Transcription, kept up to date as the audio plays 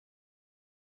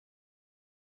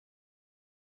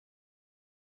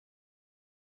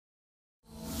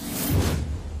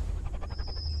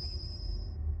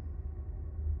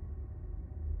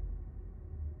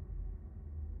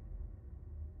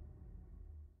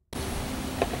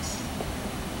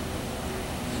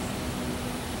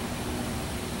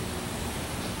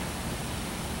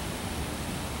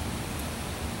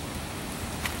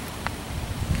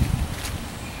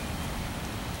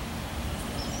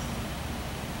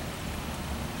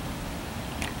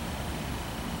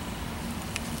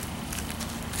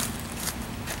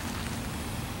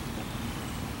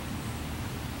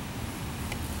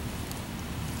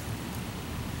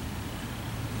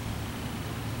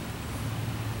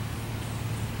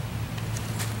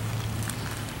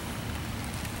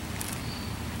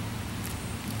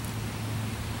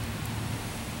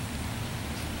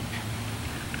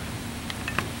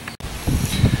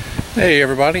Hey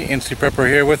everybody, Instant Prepper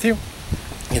here with you.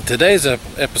 In today's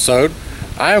episode,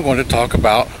 I am going to talk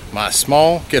about my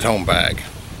small get-home bag.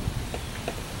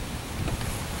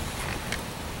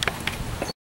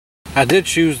 I did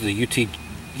choose the UTG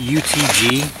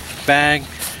bag.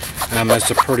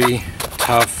 It's a pretty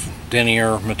tough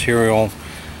denier material.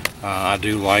 I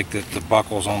do like that the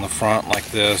buckles on the front like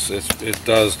this. It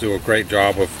does do a great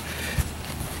job of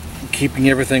keeping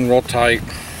everything real tight.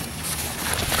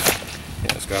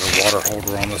 It's got a water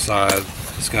holder on the side.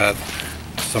 It's got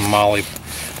some molly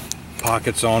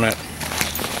pockets on it.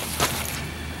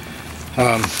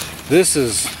 This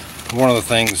is one of the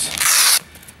things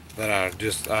that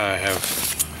I have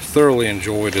thoroughly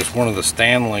enjoyed. Is one of the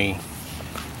Stanley.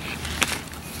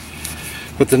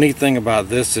 But the neat thing about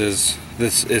this is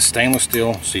stainless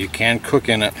steel, so you can cook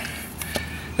in it.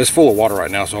 It's full of water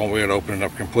right now, so I won't be able to open it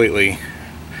up completely.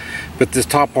 But this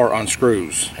top part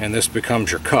unscrews, and this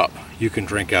becomes your cup you can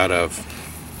drink out of.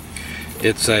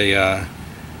 It's a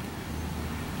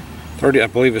 30, I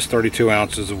believe it's 32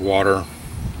 ounces of water.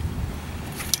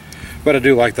 But I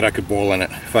do like that I could boil in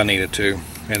it if I needed to,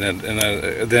 and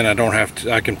then I don't have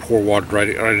to. I can pour water right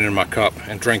into my cup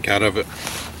and drink out of it.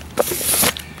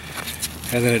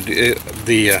 And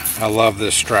then I love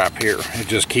this strap here. It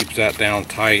just keeps that down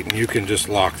tight, and you can just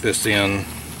lock this in,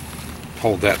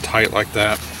 hold that tight like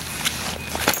that.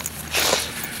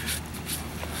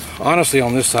 Honestly,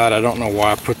 on this side, I don't know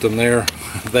why I put them there.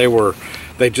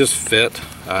 They just fit,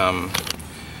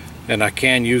 and I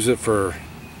can use it for,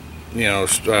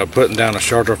 putting down a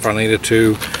shelter if I needed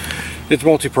to. It's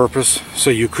multi-purpose, so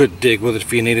you could dig with it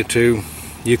if you needed to.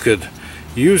 You could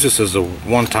use this as a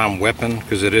one-time weapon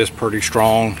because it is pretty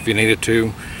strong if you needed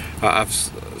to. I've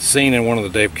seen in one of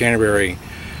the Dave Canterbury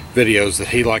videos that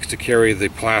he likes to carry the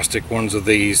plastic ones of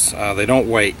these. They don't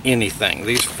weigh anything.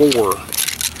 These four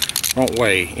don't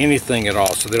weigh anything at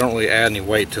all, so they don't really add any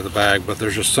weight to the bag, but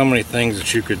there's just so many things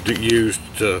that you could use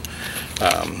to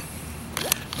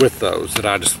with those that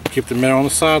I just keep them in on the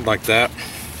side like that.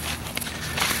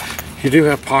 You do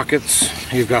have pockets.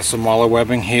 You've got some molly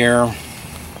webbing here.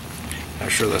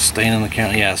 Not sure that's staying in the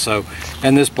counter. Yeah, so,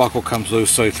 and this buckle comes loose,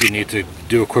 so if you need to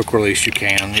do a quick release, you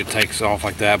can. It takes off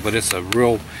like that, but it's a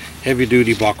real heavy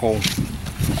duty buckle.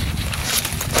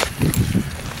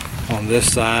 On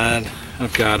this side,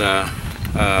 I've got a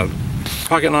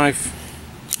pocket knife,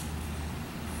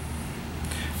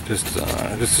 just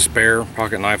a spare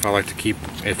pocket knife. I like to keep.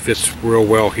 It fits real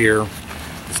well here.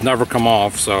 It's never come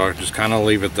off, so I just kind of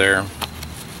leave it there.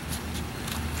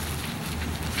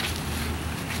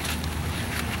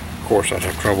 Of course, I'd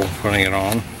have trouble putting it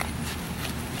on.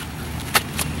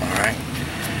 All right,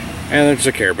 and there's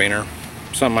a carabiner.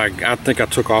 Something I think I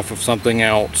took off of something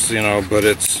else, but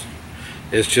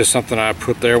it's just something I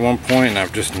put there at one point, and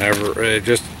I've just never, you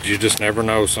just never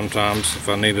know sometimes if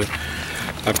I need it.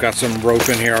 I've got some rope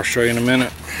in here, I'll show you in a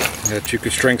minute, that you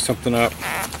could string something up.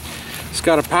 It's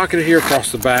got a pocket here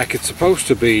across the back. It's supposed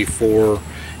to be for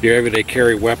your everyday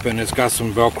carry weapon. It's got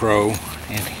some Velcro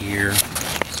in here.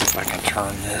 See if I can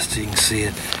turn this so you can see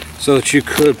it. So that you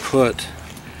could put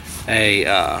a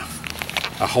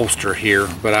holster here,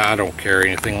 but I don't carry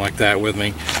anything like that with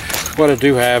me. What I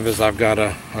do have is I've got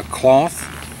a cloth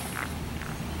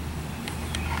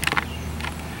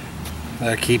that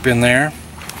I keep in there.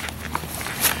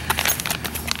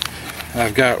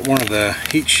 I've got one of the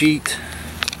heat sheet.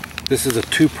 This is a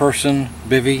two-person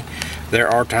bivvy. There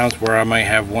are times where I may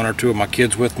have one or two of my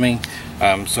kids with me.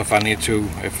 So if I need to,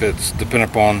 if it's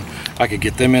dependent upon, I could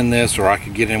get them in this, or I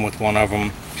could get in with one of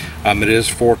them. It is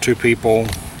for two people.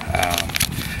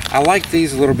 I like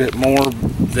these a little bit more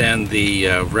than the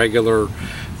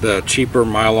the cheaper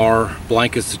Mylar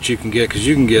blankets that you can get, because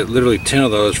you can get literally 10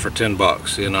 of those for 10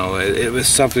 bucks. It was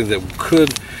something that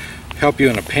could help you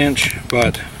in a pinch,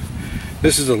 but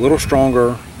this is a little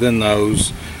stronger than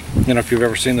those. If you've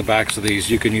ever seen the backs of these,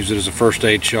 you can use it as a first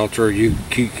aid shelter. You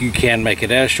can make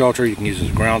it as shelter. You can use it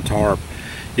as a ground tarp.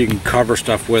 You can cover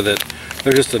stuff with it.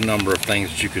 There's just a number of things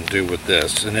that you can do with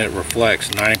this, and it reflects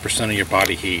 90% of your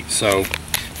body heat. So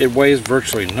it weighs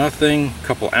virtually nothing, a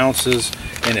couple ounces,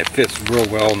 and it fits real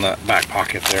well in the back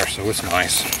pocket there, so it's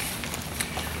nice.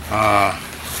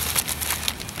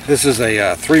 This is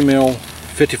a 3mm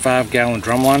 55-gallon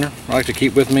drum liner I like to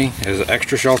keep with me as an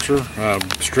extra shelter.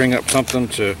 String up something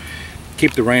to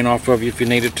keep the rain off of you if you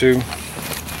needed to.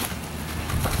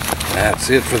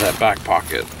 That's it for that back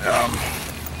pocket.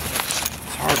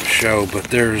 It's hard to show, but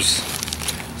there's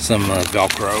some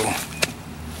Velcro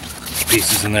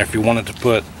pieces in there. If you wanted to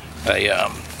put a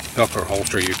Velcro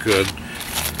holster, you could.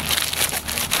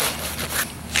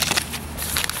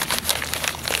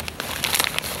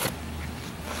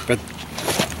 But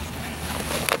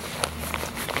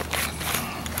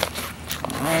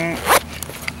Right.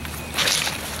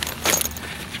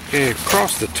 Okay,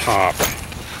 across the top,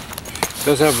 it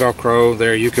does have Velcro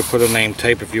there. You could put a name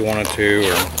tape if you wanted to,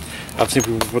 or I've seen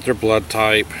people put their blood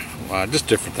type, just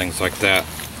different things like that.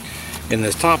 In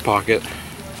this top pocket,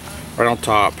 right on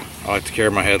top, I like to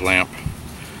carry my headlamp.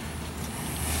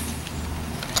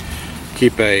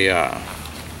 Keep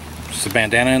just a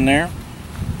bandana in there.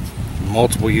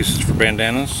 Multiple uses for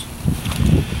bandanas.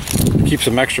 Keep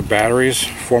some extra batteries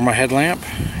for my headlamp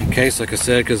in case, like I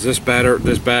said, because this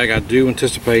bag I do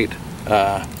anticipate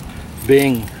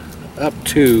being up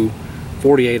to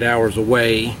 48 hours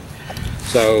away.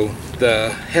 So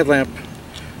the headlamp,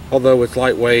 although it's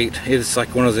lightweight, it's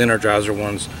like one of those Energizer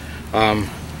ones.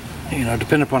 You know,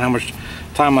 depending upon how much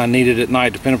time I need it at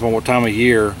night, depending upon what time of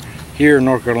year. Here in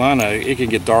North Carolina, it can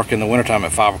get dark in the wintertime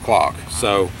at 5 o'clock.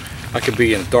 So I could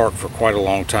be in the dark for quite a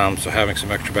long time, so having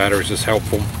some extra batteries is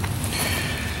helpful.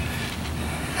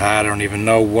 I don't even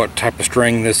know what type of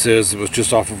string this is. It was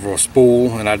just off of a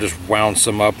spool, and I just wound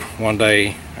some up one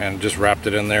day and just wrapped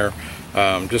it in there.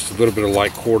 Just a little bit of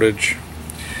light cordage.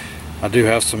 I do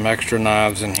have some extra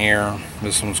knives in here.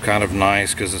 This one's kind of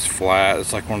nice because it's flat.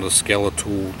 It's like one of the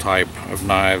skeletal type of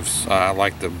knives. I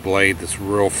like the blade that's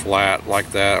real flat like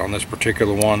that on this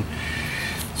particular one.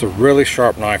 It's a really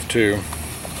sharp knife too.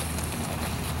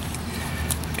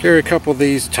 Carry a couple of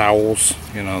these towels.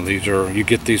 You know, these are, you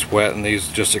get these wet and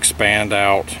these just expand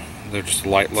out. They're just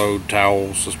light load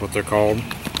towels is what they're called.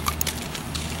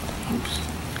 Oops.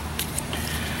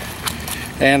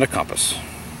 And a compass.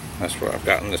 That's what I've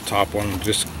got in this top one.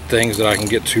 Just things that I can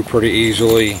get to pretty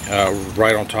easily,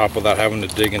 right on top without having to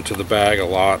dig into the bag a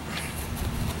lot.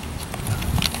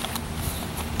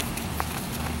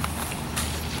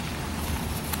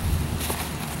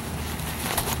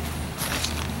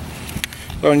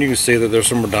 So, and you can see that there's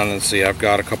some redundancy. I've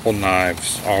got a couple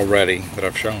knives already that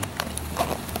I've shown.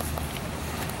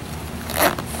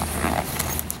 Okay.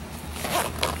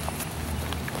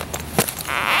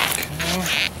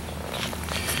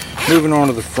 Moving on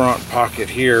to the front pocket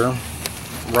here,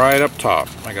 right up top,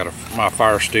 I got my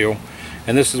fire steel,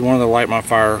 and this is one of the light my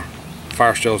fire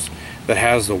steels that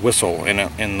has the whistle in it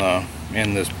in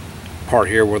this part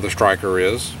here where the striker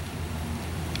is.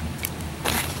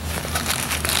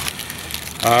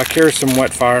 I carry some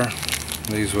wet fire,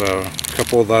 these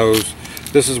couple of those.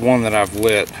 This is one that I've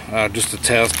lit just to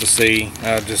test to see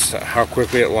just how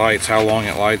quickly it lights, how long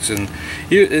it lights, and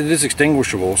it is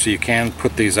extinguishable, so you can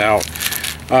put these out.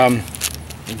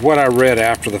 What I read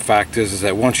after the fact is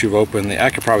that once you've opened I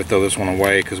could probably throw this one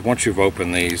away, because once you've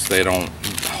opened these, they don't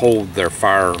hold their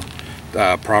fire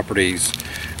properties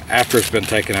after it's been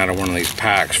taken out of one of these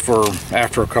packs for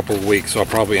after a couple of weeks. So I'll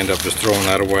probably end up just throwing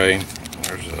that away.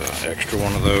 There's an extra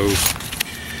one of those.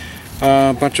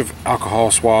 A bunch of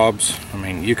alcohol swabs. I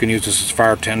mean, you can use this as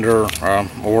fire tinder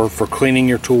or for cleaning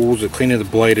your tools, or cleaning the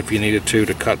blade if you needed to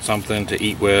cut something to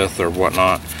eat with or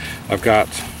whatnot. I've got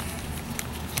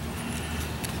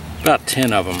about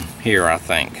 10 of them here, I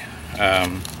think.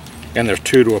 And there's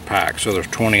 2 to a pack, so there's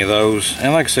 20 of those.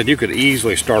 And like I said, you could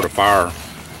easily start a fire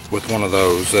with one of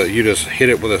those. You just hit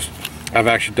it with I've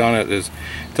actually done it, is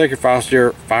take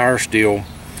your fire steel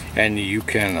and you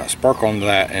can spark on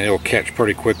that and it'll catch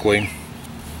pretty quickly.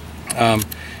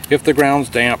 If the ground's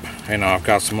damp, you know, I've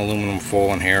got some aluminum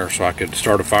foil in here, so I could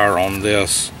start a fire on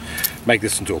this, make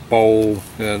this into a bowl.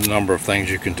 A number of things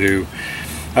you can do.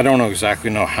 I don't exactly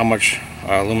know how much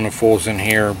aluminum foil is in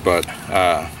here, but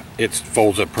it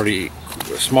folds up pretty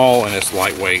small and it's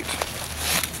lightweight.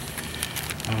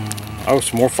 Oh,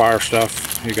 some more fire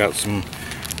stuff. You got some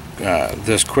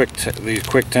these quick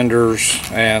tenders,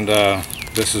 and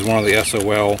this is one of the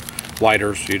SOL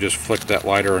lighters. You just flick that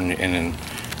lighter and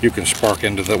you can spark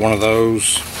into one of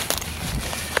those.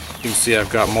 You can see I've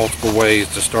got multiple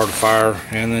ways to start a fire,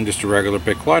 and then just a regular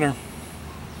big lighter.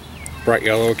 Bright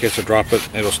yellow, in case I drop it,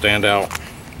 it'll stand out.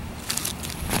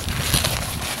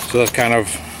 So that's kind of,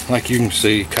 like you can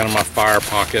see, kind of my fire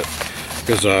pocket,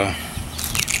 because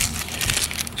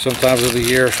sometimes of the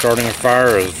year starting a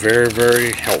fire is very,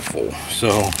 very helpful. So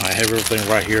I have everything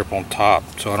right here up on top,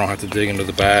 so I don't have to dig into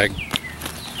the bag.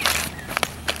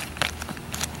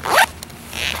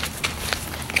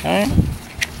 Okay.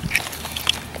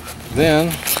 Then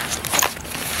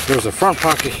there's a front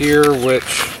pocket here,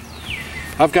 which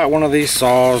I've got one of these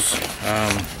saws.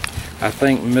 I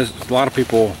think a lot of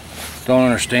people don't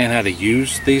understand how to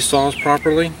use these saws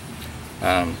properly.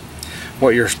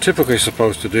 What you're typically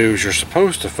supposed to do is you're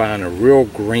supposed to find a real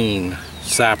green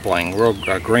sapling,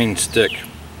 a green stick,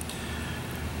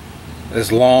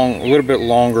 as long, a little bit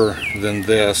longer than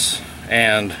this,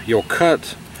 and you'll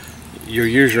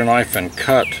use your knife and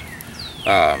cut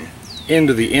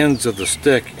into the ends of the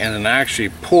stick and then actually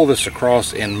pull this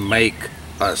across and make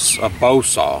a bow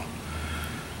saw.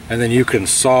 And then you can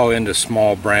saw into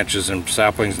small branches and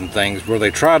saplings and things, where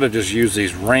they try to just use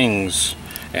these rings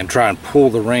and try and pull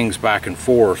the rings back and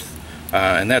forth,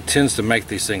 and that tends to make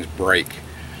these things break.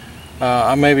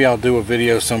 Maybe I'll do a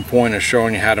video at some point of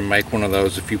showing you how to make one of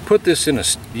those. If you put this in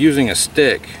using a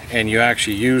stick and you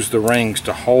actually use the rings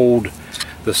to hold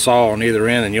the saw on either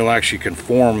end, and you'll actually can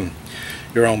form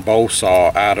your own bow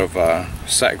saw out of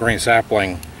green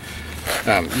sapling.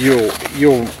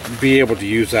 You'll be able to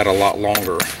use that a lot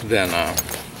longer than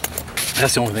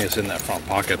that's the only thing that's in that front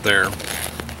pocket there.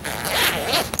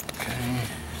 Okay.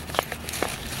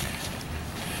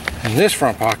 In this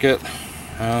front pocket,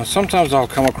 sometimes I'll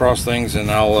come across things and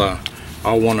I'll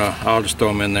just throw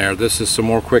them in there. This is some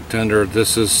more quick tender.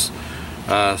 This is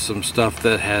some stuff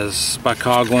that has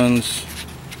bicoglins.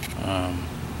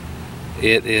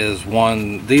 It is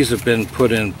one. These have been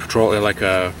put in petroleum, like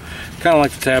a kind of like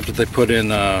the tabs that they put in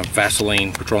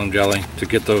Vaseline, petroleum jelly, to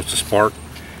get those to spark.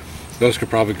 Those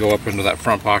could probably go up into that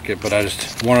front pocket, but I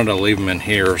just wanted to leave them in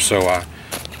here, so I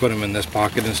put them in this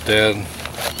pocket instead.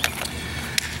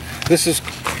 This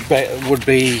would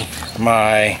be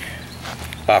my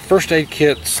first aid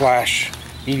kit /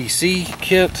 EDC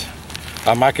kit.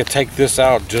 I could take this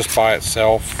out just by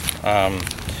itself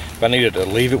if I needed to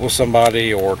leave it with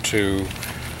somebody, or to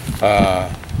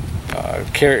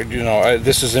carry,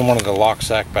 this is in one of the lock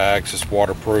sack bags. It's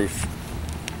waterproof,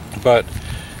 but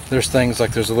there's things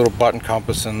like, there's a little button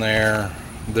compass in there,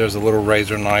 there's a little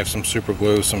razor knife, some super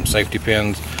glue, some safety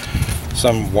pins,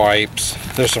 some wipes,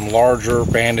 there's some larger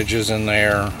bandages in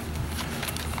there.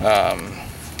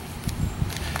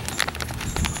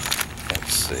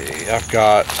 Let's see, I've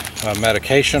got a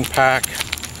medication pack,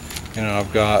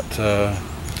 I've got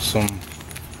some,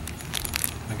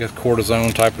 I guess,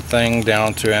 cortisone type of thing,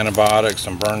 down to antibiotics,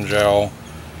 some burn gel,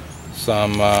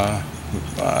 some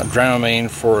Dramamine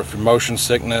for motion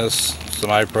sickness,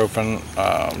 some ibuprofen,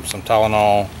 some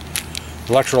Tylenol,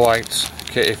 electrolytes.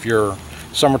 Okay, if you're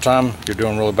summertime, you're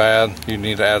doing really bad, you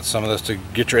need to add some of this to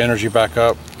get your energy back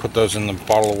up. Put those in the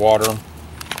bottle of water.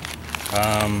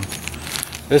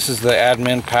 This is the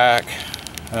admin pack.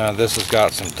 This has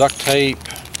got some duct tape,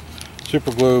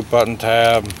 super glue, button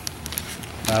tab,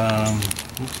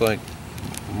 looks like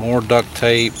more duct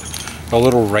tape, a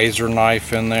little razor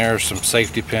knife in there, some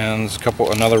safety pins,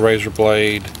 another razor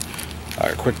blade,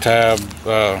 quick tab,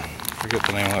 forget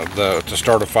the name of it, to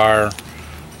start a fire.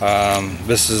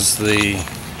 This is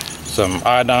some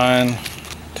iodine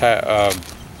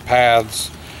pads.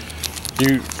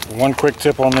 One quick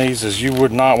tip on these is you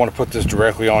would not want to put this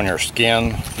directly on your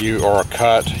skin or a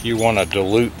cut. You want to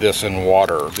dilute this in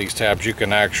water. These tabs, you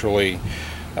can actually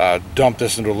dump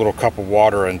this into a little cup of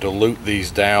water and dilute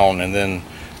these down, and then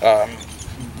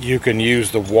you can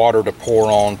use the water to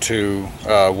pour onto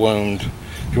a wound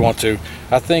if you want to.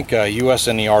 I think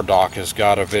USNER Doc has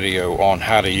got a video on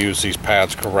how to use these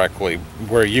pads correctly,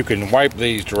 where you can wipe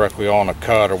these directly on a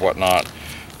cut or whatnot.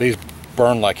 These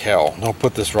burn like hell. Don't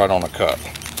put this right on a cut.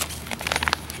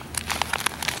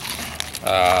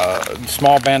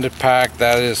 Small bandit pack,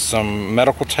 that is some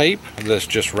medical tape that's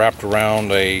just wrapped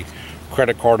around a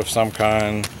credit card of some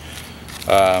kind.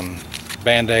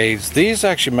 Band-aids. These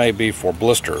actually may be for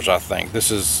blisters, I think.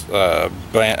 This is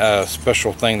a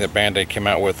special thing that Band-Aid came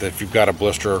out with. If you've got a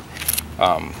blister,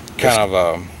 kind of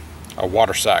a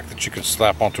water sack that you can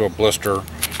slap onto a blister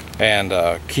and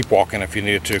keep walking if you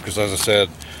needed to, because as I said,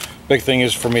 big thing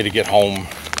is for me to get home.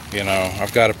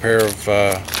 I've got a pair of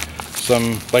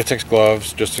some latex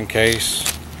gloves just in case,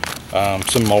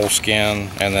 some moleskin,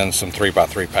 and then some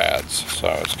 3x3 pads. So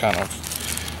it's kind of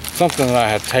something that I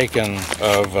had taken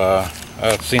of,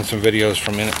 I've seen some videos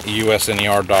from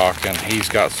USNER Doc, and he's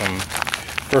got some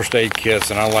first aid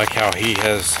kits, and I like how he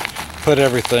has put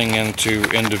everything into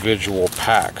individual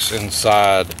packs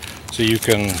inside, so you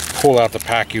can pull out the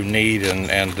pack you need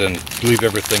and then leave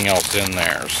everything else in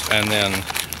there. And then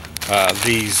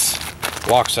these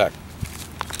lock sack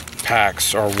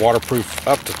packs are waterproof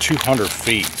up to 200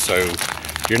 feet, so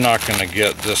you're not going to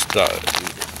get this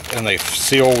stuff, and they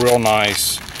seal real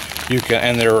nice. You can,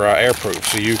 and they're airproof,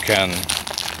 so you can,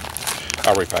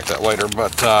 I'll repack that later,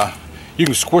 but you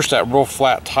can squish that real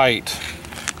flat tight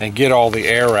and get all the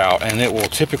air out, and it will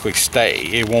typically stay.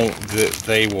 It won't,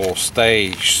 they will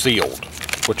stay sealed,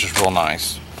 which is real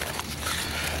nice.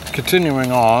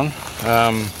 Continuing on,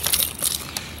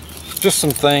 just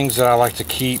some things that I like to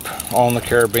keep on the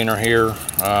carabiner here,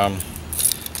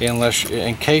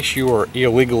 in case you are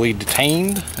illegally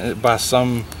detained by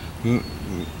some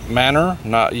manner.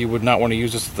 You would not want to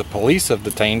use this if the police have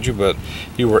detained you, but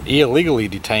you were illegally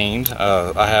detained.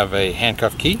 I have a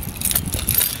handcuff key.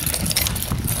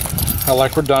 I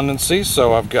like redundancy,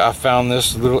 so I found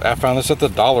this at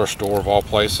the dollar store of all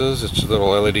places. It's a little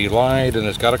LED light, and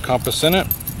it's got a compass in it.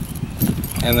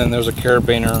 And then there's a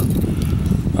carabiner.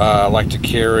 I like to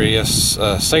carry a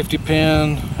safety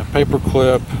pin, a paper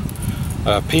clip,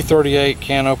 a P38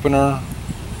 can opener,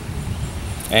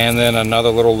 and then another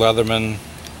little Leatherman.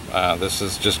 This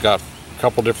has just got a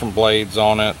couple different blades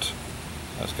on it.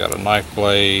 It's got a knife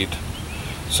blade,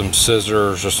 some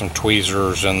scissors or some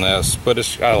tweezers in this, but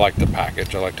I like the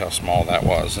package. I liked how small that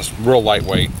was. It's real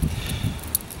lightweight,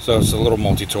 so it's a little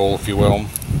multi-tool, if you will.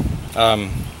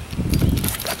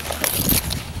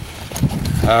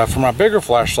 For my bigger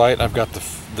flashlight, I've got the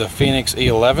Phoenix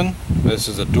E11. This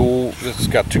is a dual. This has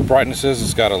got two brightnesses.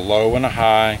 It's got a low and a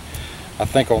high. I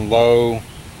think on low,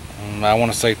 I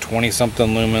want to say 20 something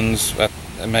lumens,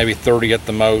 maybe 30 at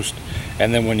the most.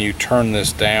 And then when you turn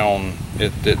this down,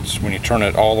 when you turn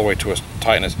it all the way to a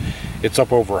tightness, it's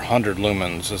up over 100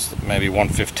 lumens. It's maybe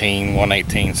 115,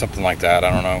 118, something like that. I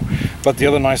don't know. But the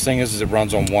other nice thing is it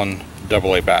runs on one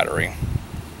AA battery.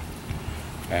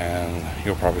 And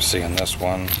you'll probably see in this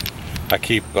one, I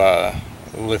keep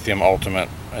Lithium Ultimate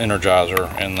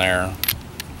Energizer in there.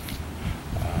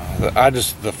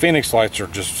 The Phoenix lights are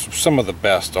just some of the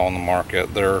best on the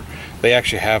market. They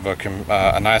actually have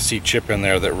an IC chip in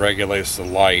there that regulates the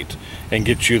light and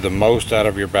gets you the most out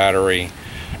of your battery,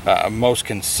 most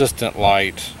consistent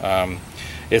light.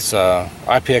 It's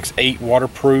IPX8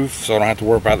 waterproof, so I don't have to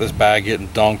worry about this bag getting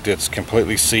dunked. It's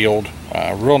completely sealed.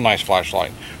 Real nice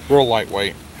flashlight, real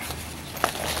lightweight.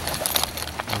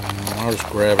 I'll just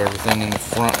grab everything in the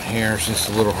front here since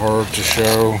it's a little hard to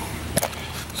show.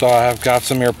 So I have got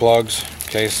some earplugs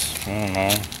in case, I don't know,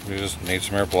 you just need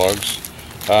some earplugs.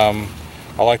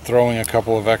 I like throwing a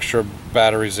couple of extra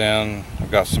batteries in. I've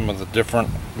got some of the different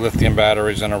lithium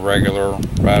batteries in a regular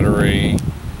battery,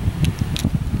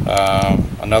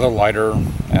 another lighter,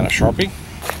 and a Sharpie.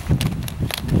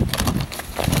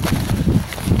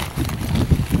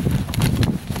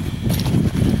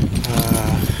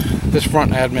 This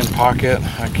front admin pocket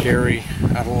I carry,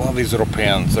 I love these little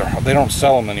pins. They don't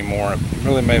sell them anymore. It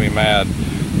really made me mad.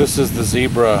 This is the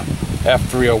Zebra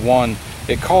F301.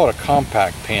 They call it a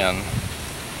compact pin,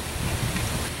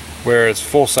 where it's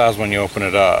full size when you open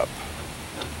it up,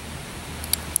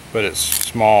 but it's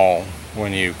small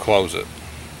when you close it.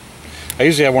 I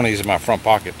usually have one of these in my front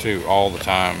pocket too, all the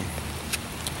time.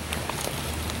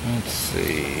 Let's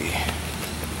see.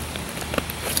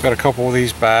 Got a couple of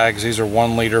these bags. These are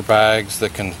 1 liter bags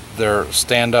that they're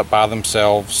stand up by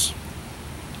themselves.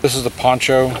 This is a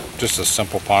poncho, just a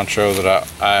simple poncho that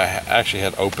I actually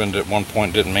had opened at one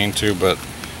point, didn't mean to, but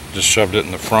just shoved it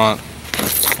in the front.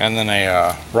 And then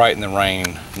a Write in the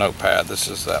Rain notepad. This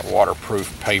is that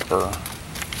waterproof paper.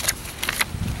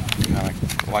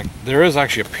 Like, there is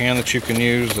actually a pen that you can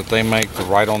use that they make to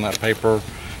write on that paper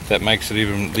that makes it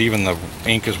even the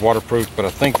ink is waterproof, but I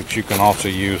think that you can also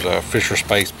use a Fisher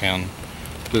Space pen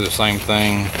to do the same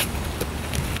thing.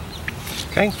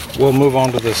 Okay, we'll move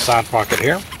on to this side pocket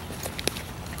here.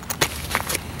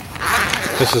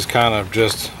 This is kind of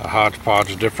just a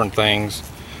hodgepodge of different things,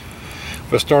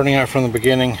 but starting out from the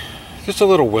beginning, just a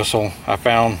little whistle I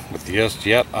found with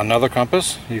yet another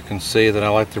compass. You can see that I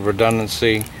like the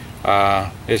redundancy.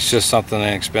 It's just something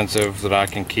inexpensive that I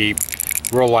can keep,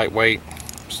 real lightweight.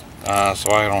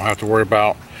 So I don't have to worry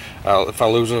about if I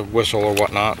lose a whistle or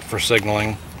whatnot for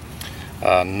signaling.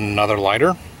 Another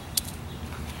lighter.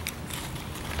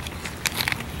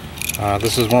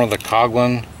 This is one of the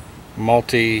Coghlan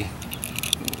multi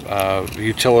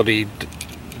utility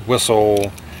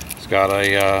whistle. It's got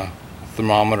a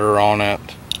thermometer on it.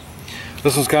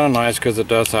 This one's kind of nice because it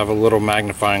does have a little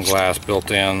magnifying glass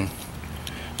built in.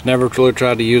 Never really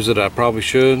tried to use it. I probably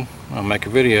should. I'll make a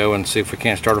video and see if we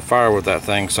can't start a fire with that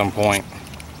thing some point.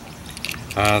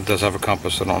 It does have a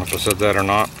compass. I don't know if I said that or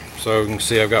not. So you can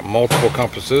see I've got multiple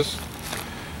compasses.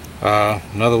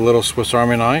 Another little Swiss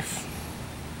Army knife.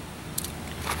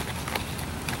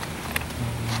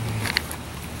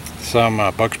 Some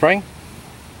bug spray.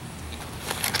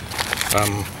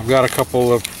 I've got a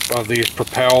couple of these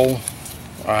Propel.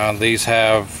 These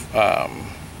have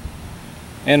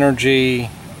energy,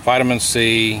 vitamin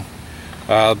C.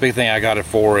 The big thing I got it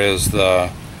for is the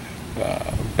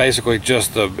basically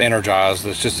just the energized.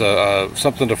 It's just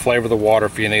something to flavor the water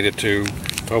if you need it to.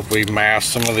 Hopefully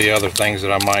mask some of the other things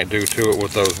that I might do to it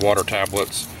with those water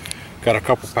tablets. Got a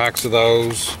couple packs of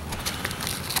those.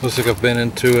 Looks like I've been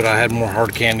into it. I had more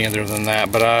hard candy in there than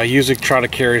that, but I usually try to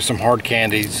carry some hard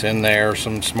candies in there,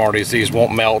 some Smarties. These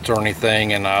won't melt or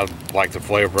anything, and I like the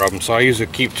flavor of them, so I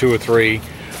usually keep 2 or 3.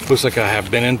 Looks like I have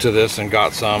been into this and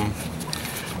got some.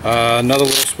 Another little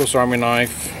Swiss Army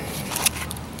knife.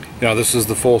 You know, this is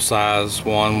the full-size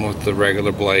one with the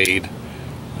regular blade.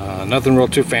 Nothing real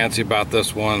too fancy about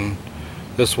this one.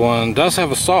 This one does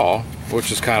have a saw,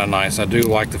 which is kind of nice. I do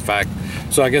like the fact.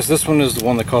 So I guess this one is the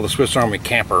one they call the Swiss Army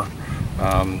Camper.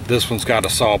 This one's got a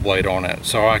saw blade on it,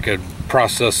 so I could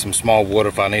process some small wood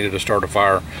if I needed to start a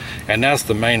fire. And that's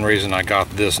the main reason I got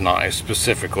this knife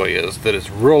specifically, is that it's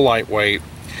real lightweight,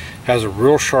 has a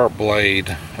real sharp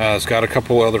blade. It's got a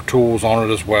couple other tools on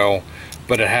it as well,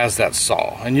 but it has that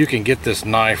saw. And you can get this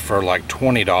knife for like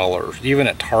 $20, even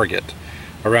at Target,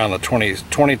 around the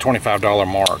 $20-$25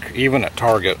 mark, even at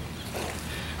Target.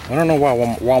 I don't know why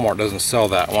Walmart doesn't sell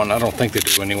that one. I don't think they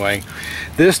do anyway.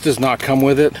 This does not come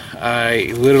with it.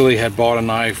 I literally had bought a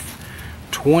knife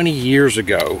 20 years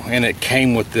ago, and it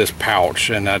came with this pouch,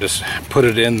 and I just put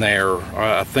it in there.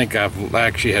 I think I've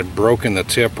actually had broken the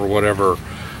tip or whatever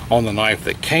on the knife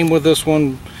that came with this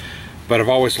one, but I've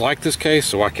always liked this case,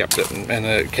 so I kept it, and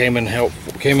it came in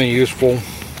useful.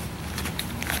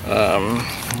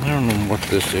 I don't know what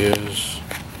this is.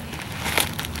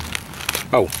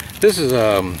 Oh, this is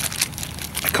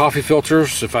coffee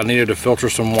filters. If I needed to filter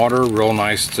some water, real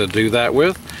nice to do that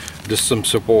with. Just some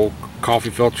simple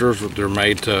coffee filters. They're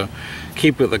made to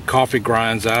keep the coffee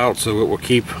grinds out, so it will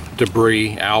keep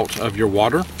debris out of your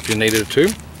water if you needed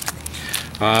to.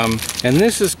 And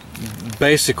this is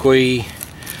basically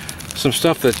some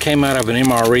stuff that came out of an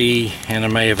MRE, and I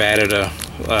may have added a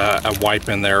wipe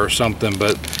in there or something,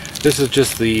 but this is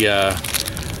just the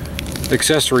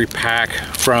accessory pack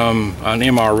from an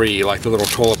MRE, like the little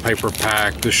toilet paper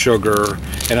pack, the sugar,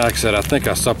 and like I said, I think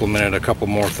I supplemented a couple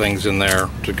more things in there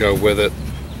to go with it.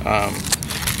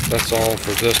 That's all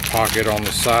for this pocket on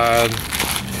the side.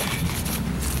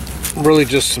 Really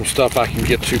just some stuff I can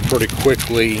get to pretty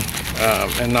quickly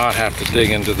and not have to dig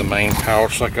into the main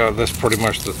pouch. Like that's pretty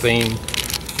much the theme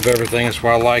of everything. That's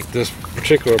why I like this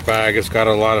particular bag. It's got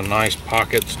a lot of nice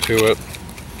pockets to it.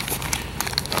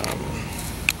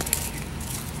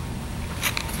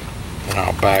 And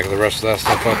I'll bag the rest of that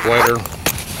stuff up later.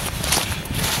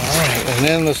 Alright, and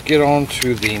then let's get on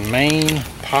to the main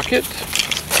pocket.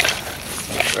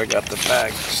 Make sure I got the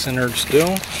bag centered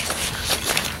still.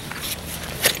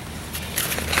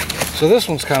 So this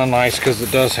one's kind of nice because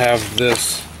it does have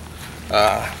this,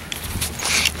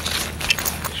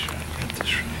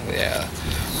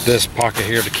 this pocket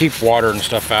here to keep water and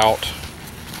stuff out.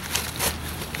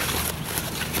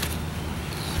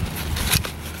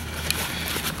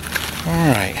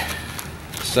 Alright,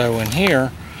 so in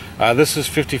here, this is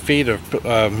 50 feet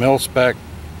of mil-spec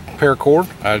paracord.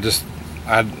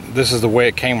 This is the way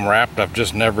it came wrapped. I've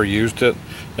just never used it,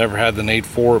 never had the need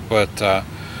for it, but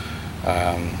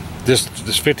this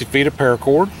 50 feet of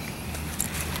paracord.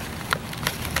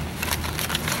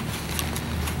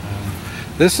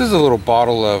 This is a little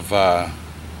bottle of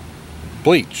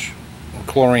bleach,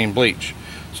 chlorine bleach,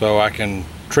 so I can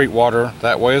treat water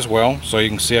that way as well. So you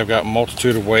can see I've got a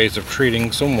multitude of ways of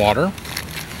treating some water.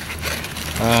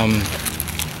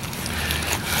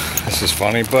 This is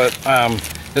funny, but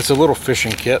it's a little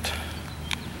fishing kit.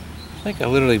 I think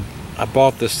I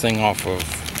bought this thing off of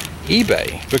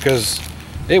eBay because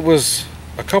it was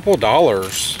a couple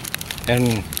dollars,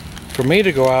 and for me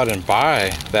to go out and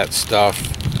buy that stuff,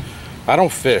 I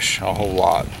don't fish a whole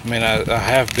lot. I mean, I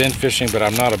have been fishing, but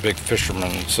I'm not a big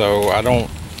fisherman, so I don't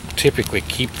typically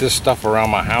keep this stuff around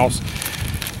my house.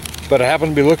 But I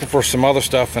happened to be looking for some other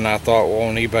stuff, and I thought, well,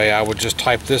 on eBay I would just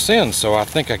type this in. So I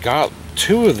think I got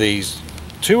two or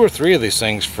three of these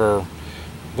things for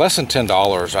less than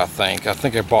 $10. I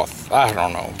think I bought, I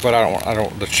don't know, but I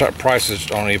don't the prices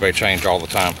on eBay change all the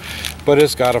time. But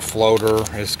it's got a floater,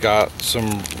 it's got some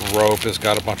rope, it's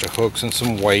got a bunch of hooks and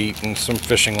some weight and some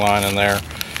fishing line in there.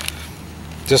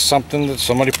 Just something that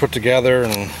somebody put together,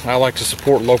 and I like to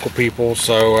support local people,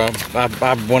 so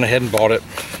I went ahead and bought it.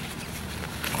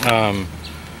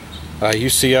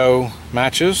 UCO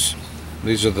matches.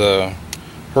 These are the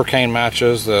hurricane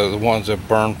matches, the ones that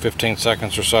burn 15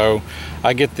 seconds or so.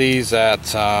 I get these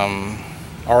at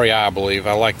REI, I believe.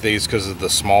 I like these because of the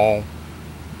small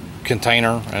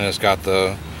container, and it's got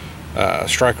the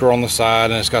striker on the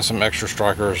side, and it's got some extra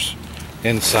strikers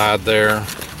inside there.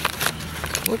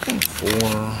 Looking for,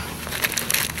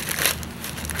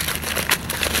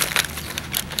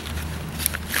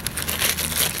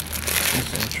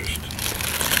 that's interesting.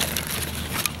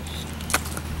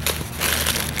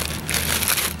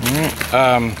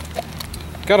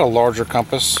 got a larger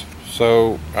compass,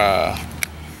 so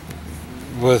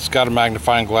it's got a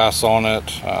magnifying glass on it,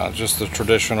 just the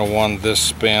traditional one. This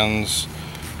spins,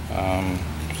 so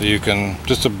you can,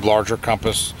 just a larger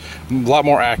compass, a lot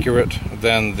more accurate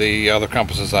than the other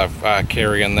compasses I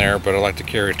carry in there, but I like to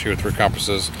carry 2 or 3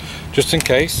 compasses just in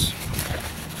case.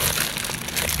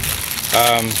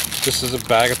 This is a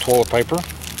bag of toilet paper.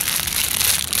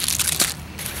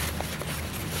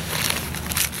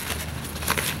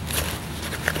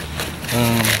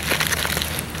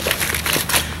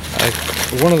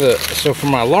 So for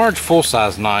my large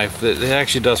full-size knife, it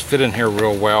actually does fit in here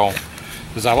real well,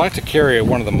 is I like to carry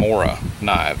one of the Mora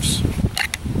knives.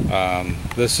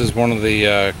 This is one of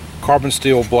the carbon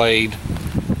steel blade.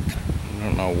 I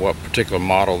don't know what particular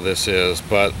model this is,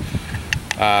 but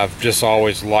I've just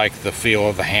always liked the feel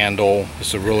of the handle.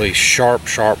 It's a really sharp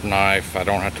knife. I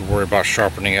don't have to worry about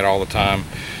sharpening it all the time.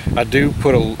 I do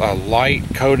put a light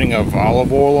coating of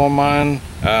olive oil on mine,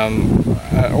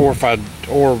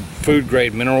 or food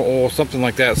grade mineral oil, something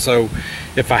like that. So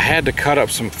if I had to cut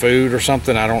up some food or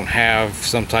something, I don't have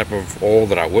some type of oil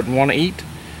that I wouldn't want to eat.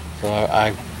 So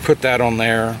I put that on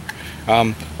there.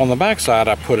 On the back side,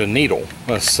 I put a needle,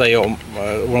 one of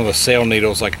the sail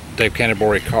needles like Dave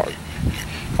Canterbury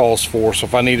calls for. So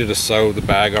if I needed to sew the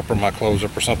bag up or my clothes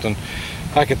up or something,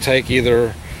 I could take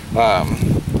either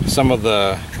some of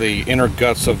the inner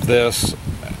guts of this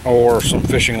or some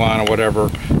fishing line or whatever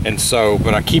and sew,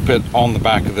 but I keep it on the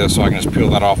back of this so I can just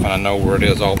peel that off and I know where it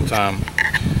is all the time.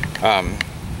 A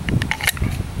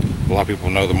lot of people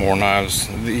know the Mora knives.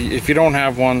 If you don't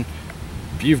have one,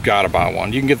 you've got to buy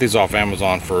one. You can get these off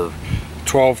Amazon for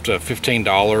 $12 to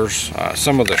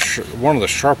 $15. One of the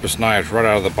sharpest knives right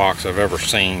out of the box I've ever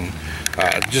seen.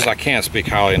 I can't speak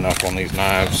highly enough on these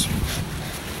knives.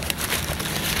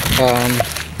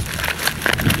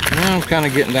 Now I'm kind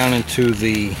of getting down into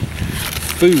the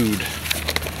food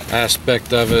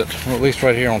aspect of it, or at least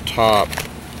right here on top.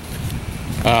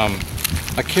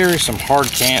 I carry some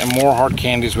more hard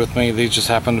candies with me. These just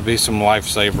happen to be some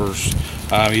lifesavers.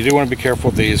 You do want to be careful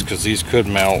with these because these could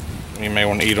melt. You may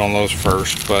want to eat on those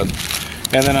first,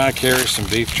 and then I carry some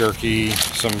beef jerky,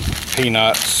 some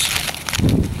peanuts.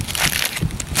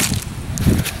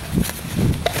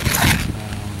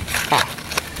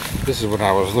 This is what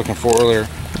I was looking for earlier.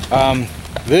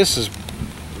 This is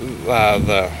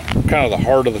the kind of the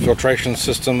heart of the filtration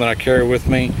system that I carry with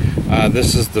me.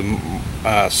 This is the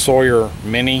Sawyer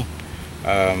Mini,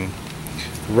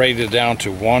 rated down to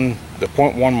the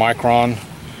 0.1 micron.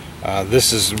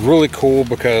 This is really cool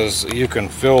because you can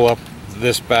fill up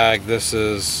this bag. This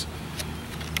is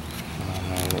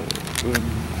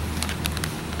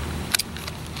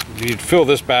you'd fill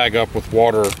this bag up with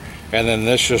water, and then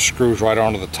this just screws right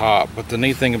onto the top. But the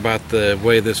neat thing about the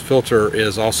way this filter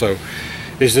is also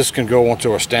is this can go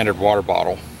onto a standard water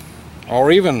bottle,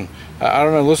 or even, I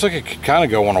don't know, it looks like it could kind of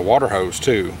go on a water hose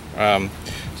too.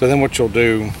 So then what you'll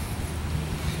do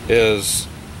is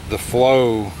the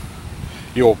flow,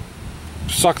 you'll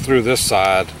suck through this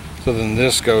side, so then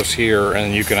this goes here,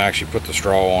 and you can actually put the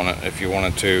straw on it if you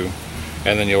wanted to,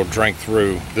 and then you'll drink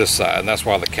through this side, and that's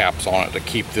why the cap's on it, to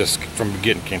keep this from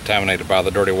getting contaminated by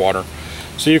the dirty water.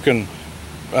 So you can,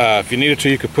 if you needed to,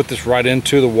 you could put this right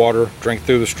into the water, drink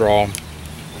through the straw.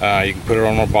 You can put it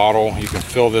on a bottle, you can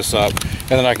fill this up, and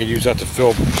then I could use that to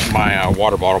fill my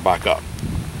water bottle back up.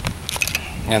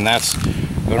 And that's,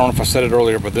 I don't know if I said it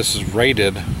earlier, but this is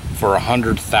rated for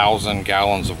 100,000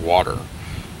 gallons of water.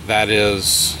 That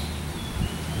is,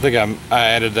 I think I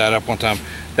added that up one time.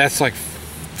 That's like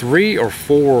 3 or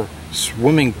 4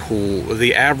 swimming pool,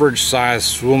 the average size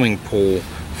swimming pool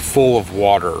full of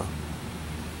water.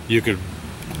 You could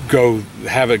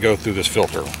have it go through this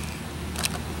filter.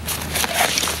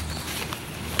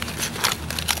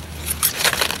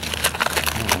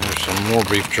 And there's some more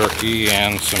beef jerky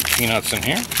and some peanuts in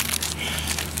here.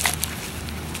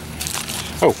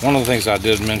 Oh, one of the things I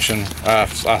did mention,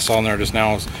 I saw in there just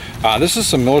now, is this is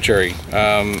some military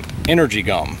energy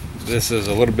gum. This is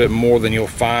a little bit more than you'll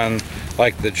find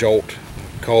like the Jolt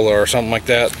Cola or something like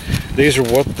that. These are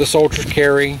what the soldiers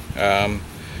carry.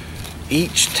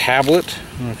 Each tablet,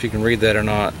 I don't know if you can read that or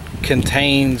not,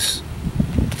 contains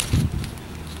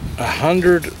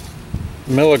 100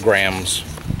 milligrams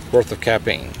worth of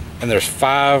caffeine. And there's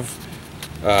 5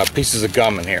 pieces of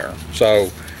gum in here. So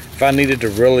if I needed to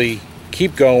really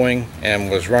keep going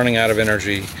and was running out of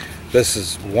energy, this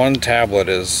is one tablet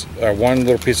is one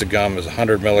little piece of gum is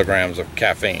 100 milligrams of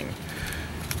caffeine.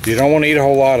 You don't want to eat a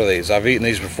whole lot of these. I've eaten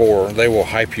these before. They will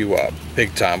hype you up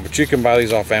big time. But you can buy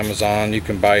these off Amazon. You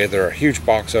can buy either a huge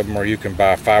box of them, or you can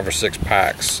buy 5 or 6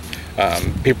 packs.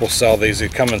 People sell these. They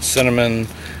come in cinnamon,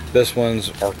 This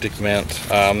one's Arctic Mint.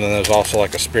 Then there's also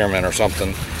like a spearmint or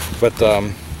something. But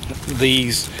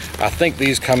these, I think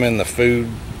these come in the food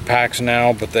packs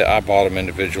now, but I bought them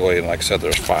individually, and like I said,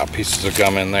 there's 5 pieces of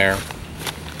gum in there.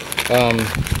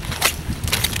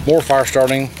 More fire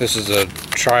starting. This is a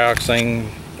trioxane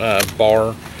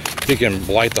bar. You can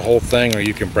light the whole thing, or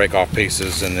you can break off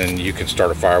pieces and then you can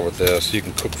start a fire with this. You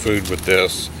can cook food with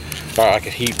this. I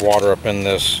could heat water up in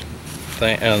this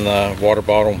thing, in the water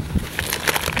bottle.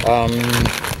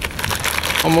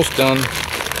 Almost done.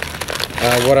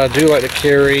 What I do like to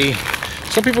carry,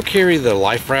 some people carry the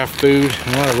life raft food.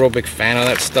 I'm not a real big fan of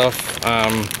that stuff.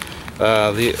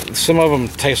 Some of them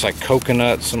taste like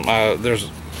coconut. Some of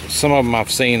them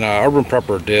I've seen. Urban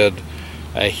Prepper did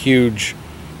a huge.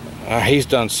 He's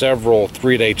done several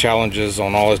 3-day challenges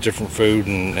on all his different food,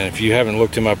 and if you haven't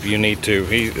looked him up, you need to.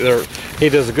 He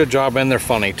does a good job, and they're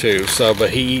funny too. So, but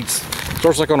he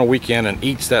starts like on a weekend and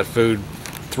eats that food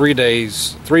 3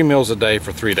 days, 3 meals a day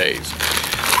for 3 days.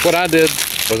 What I did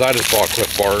was I just bought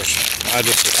Clif Bars. I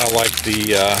like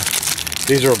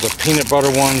these are the peanut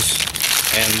butter ones,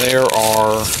 and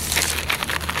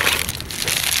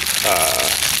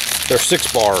there's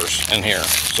 6 bars in here,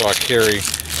 so I carry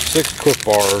 6 Clif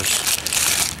Bars.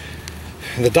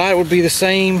 The diet would be the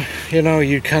same, you know.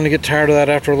 You kind of get tired of that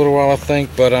after a little while, I think,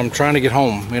 but I'm trying to get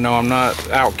home. You know, I'm not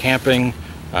out camping.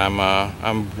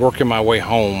 I'm working my way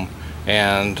home,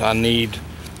 and I need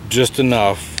just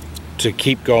enough to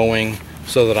keep going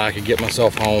so that I can get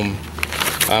myself home.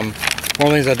 One of the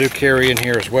things I do carry in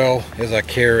here as well is I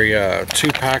carry 2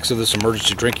 packs of this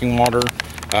emergency drinking water.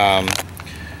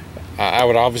 I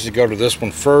would obviously go to this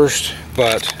one first,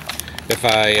 but if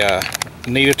I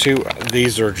needed to,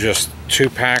 these are just 2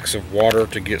 packs of water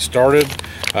to get started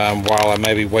while I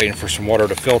may be waiting for some water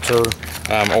to filter,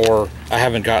 or I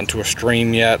haven't gotten to a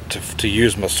stream yet to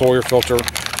use my Sawyer filter.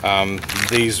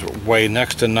 These weigh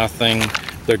next to nothing.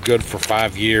 They're good for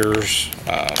 5 years.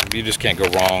 You just can't go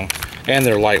wrong, and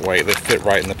they're lightweight. They fit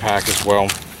right in the pack as well.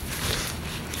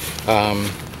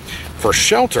 For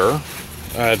shelter,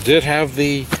 I did have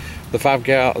the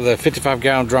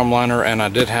 55-gallon drum liner, and I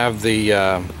did have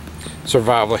the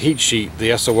survival heat sheet,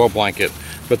 the SOL blanket.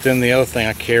 But then the other thing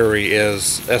I carry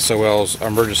is SOL's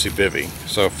emergency bivvy.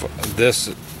 So if this,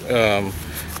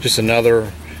 just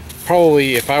another,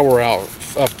 probably if I were out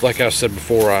up, like I said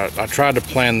before, I tried to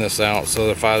plan this out so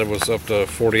that if I was up to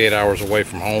 48 hours away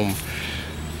from home,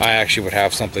 I actually would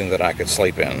have something that I could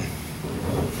sleep in.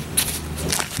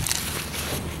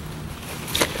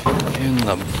 In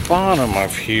the bottom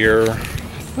of here, I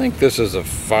think this is a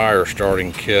fire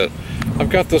starting kit. I've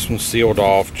got this one sealed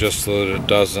off just so that it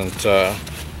doesn't, I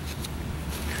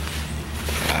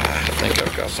think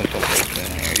I've got something leaked in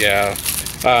here. Yeah.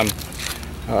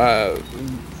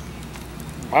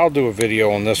 I'll do a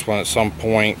video on this one at some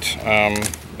point,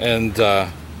 and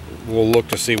we'll look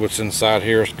to see what's inside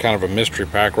here. It's kind of a mystery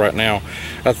pack right now.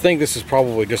 I think this is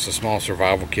probably just a small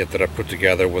survival kit that I put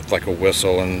together with like a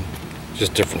whistle and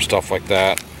just different stuff like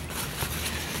that.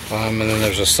 And then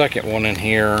there's a second one in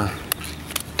here.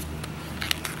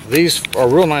 These are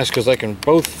real nice because they can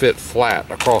both fit flat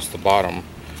across the bottom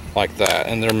like that,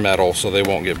 and they're metal so they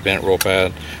won't get bent real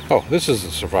bad. Oh, this is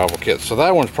a survival kit. So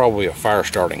that one's probably a fire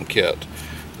starting kit,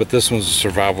 but this one's a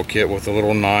survival kit with a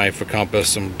little knife, a compass,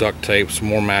 some duct tape, some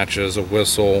more matches, a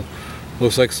whistle,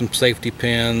 looks like some safety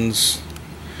pins,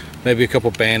 maybe a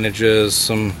couple bandages,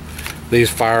 these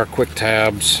fire quick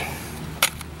tabs.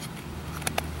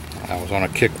 I was on a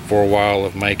kick for a while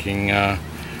of making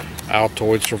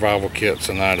Altoid survival kits,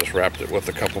 and I just wrapped it with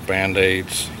a couple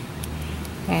band-aids.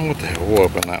 Oh, what the hell, we'll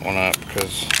open that one up,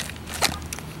 because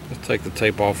let's take the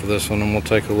tape off of this one and we'll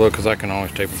take a look, because I can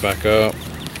always tape it back up.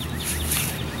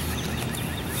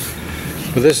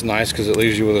 But this is nice because it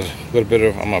leaves you with a little bit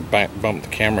of, I'm going to bump the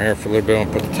camera here for a little bit, I'm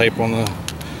going to put the tape on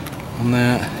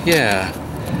that. Yeah,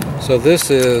 so this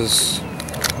is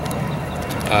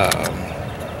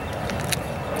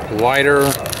lighter,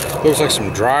 looks like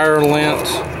some dryer lint.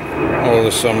 Oh,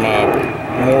 there's some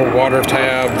more water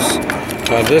tabs.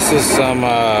 This is some,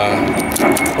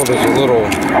 oh, there's another little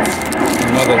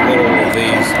of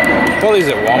these. I bought these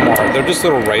at Walmart. They're just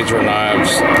little razor knives.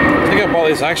 I think I bought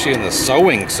these actually in the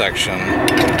sewing section.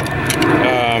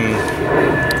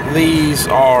 These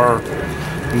are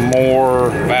more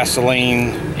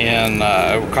Vaseline in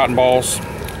cotton balls.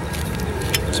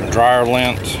 Some dryer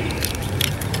lint.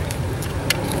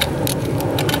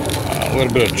 A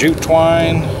little bit of jute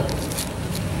twine,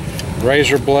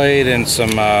 razor blade, and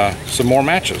some more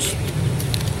matches.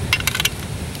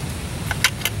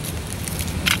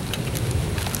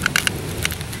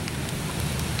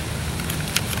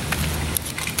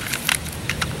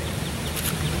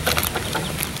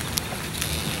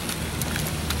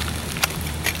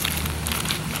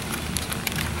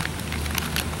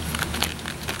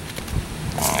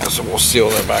 So we'll seal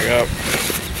that back up.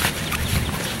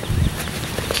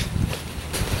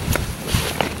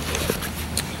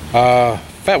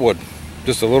 Fat wood,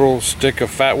 just a little stick of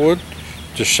fat wood.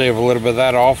 Just shave a little bit of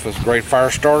that off. It's a great fire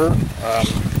starter.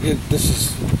 This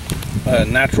is a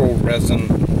natural resin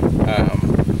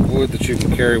wood that you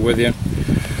can carry with you.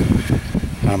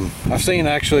 I've seen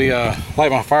actually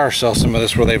Light My Fire sell some of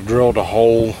this where they've drilled a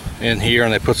hole in here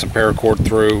and they put some paracord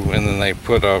through and then they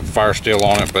put a fire steel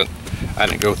on it, but I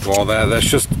didn't go through all that. That's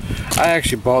just, I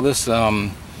actually bought this.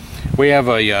 We have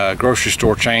a grocery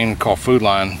store chain called Food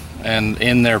Line, and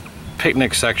in their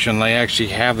picnic section they actually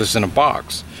have this in a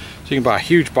box. So you can buy a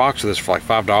huge box of this for like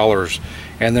 $5,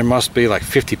 and there must be like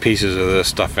 50 pieces of this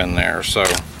stuff in there. So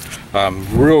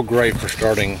real great for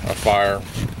starting a fire.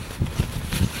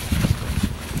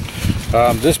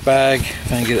 This bag,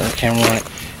 if I can get it on the camera right,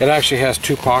 it actually has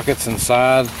 2 pockets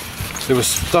inside. There was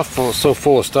stuff so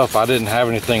full of stuff I didn't have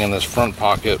anything in this front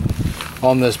pocket.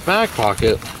 On this back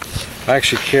pocket, I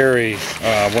actually carry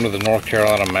one of the North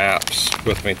Carolina maps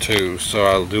with me too. So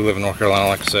I do live in North Carolina,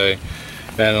 like I say,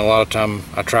 and a lot of time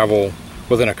I travel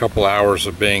within a couple hours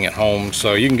of being at home.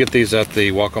 So you can get these at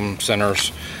the welcome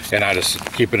centers, and I just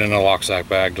keep it in a locksack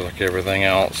bag just like everything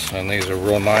else. And these are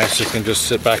real nice. You can just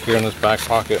sit back here in this back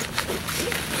pocket.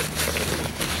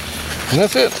 And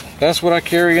that's it. That's what I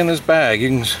carry in this bag. You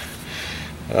can,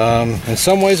 in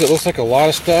some ways it looks like a lot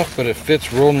of stuff, but it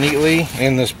fits real neatly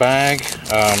in this bag.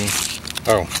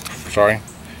 Oh, sorry.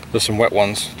 There's some wet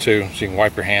ones too, so you can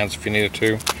wipe your hands if you needed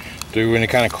to. Do any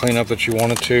kind of cleanup that you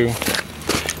wanted to.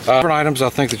 Different items I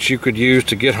think that you could use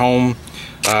to get home.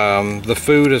 The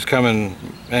food has come in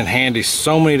handy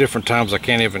so many different times I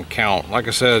can't even count. Like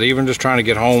I said, even just trying to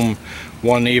get home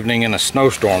one evening in a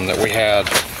snowstorm that we had.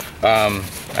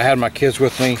 I had my kids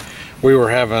with me. We were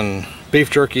having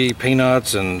beef jerky,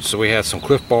 peanuts, and so we had some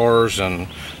Cliff Bars and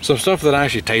some stuff that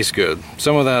actually tastes good.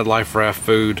 Some of that Life Raft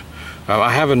food.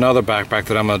 I have another backpack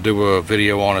that I'm going to do a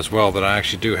video on as well that I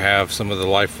actually do have some of the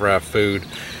Life Raft food,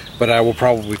 but I will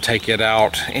probably take it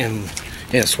out and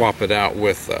swap it out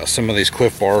with some of these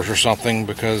Cliff Bars or something,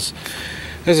 because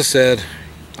as I said,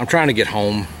 I'm trying to get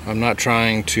home. I'm not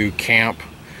trying to camp,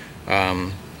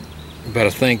 but I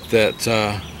think that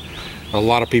a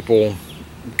lot of people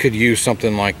could use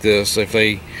something like this. If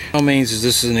they, by no means is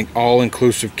this an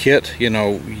all-inclusive kit. You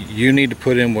know, you need to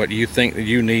put in what you think that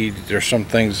you need. There's some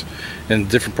things in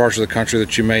different parts of the country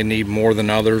that you may need more than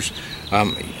others. I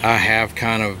have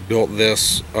kind of built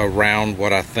this around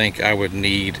what I think I would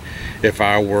need if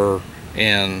I were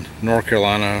in North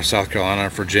Carolina, South Carolina,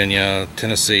 Virginia,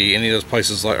 Tennessee, any of those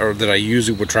places or that I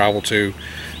usually would travel to,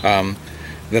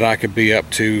 that I could be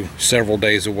up to several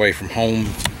days away from home.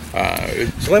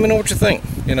 So let me know what you think.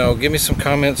 You know, give me some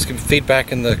comments, give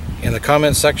feedback in the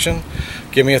comment section.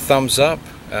 Give me a thumbs up,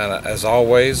 and as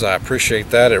always, I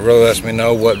appreciate that. It really lets me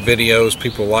know what videos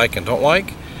people like and don't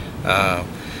like.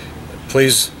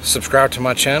 Please subscribe to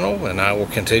my channel, and I will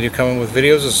continue coming with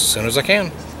videos as soon as I can.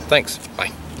 Thanks.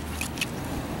 Bye.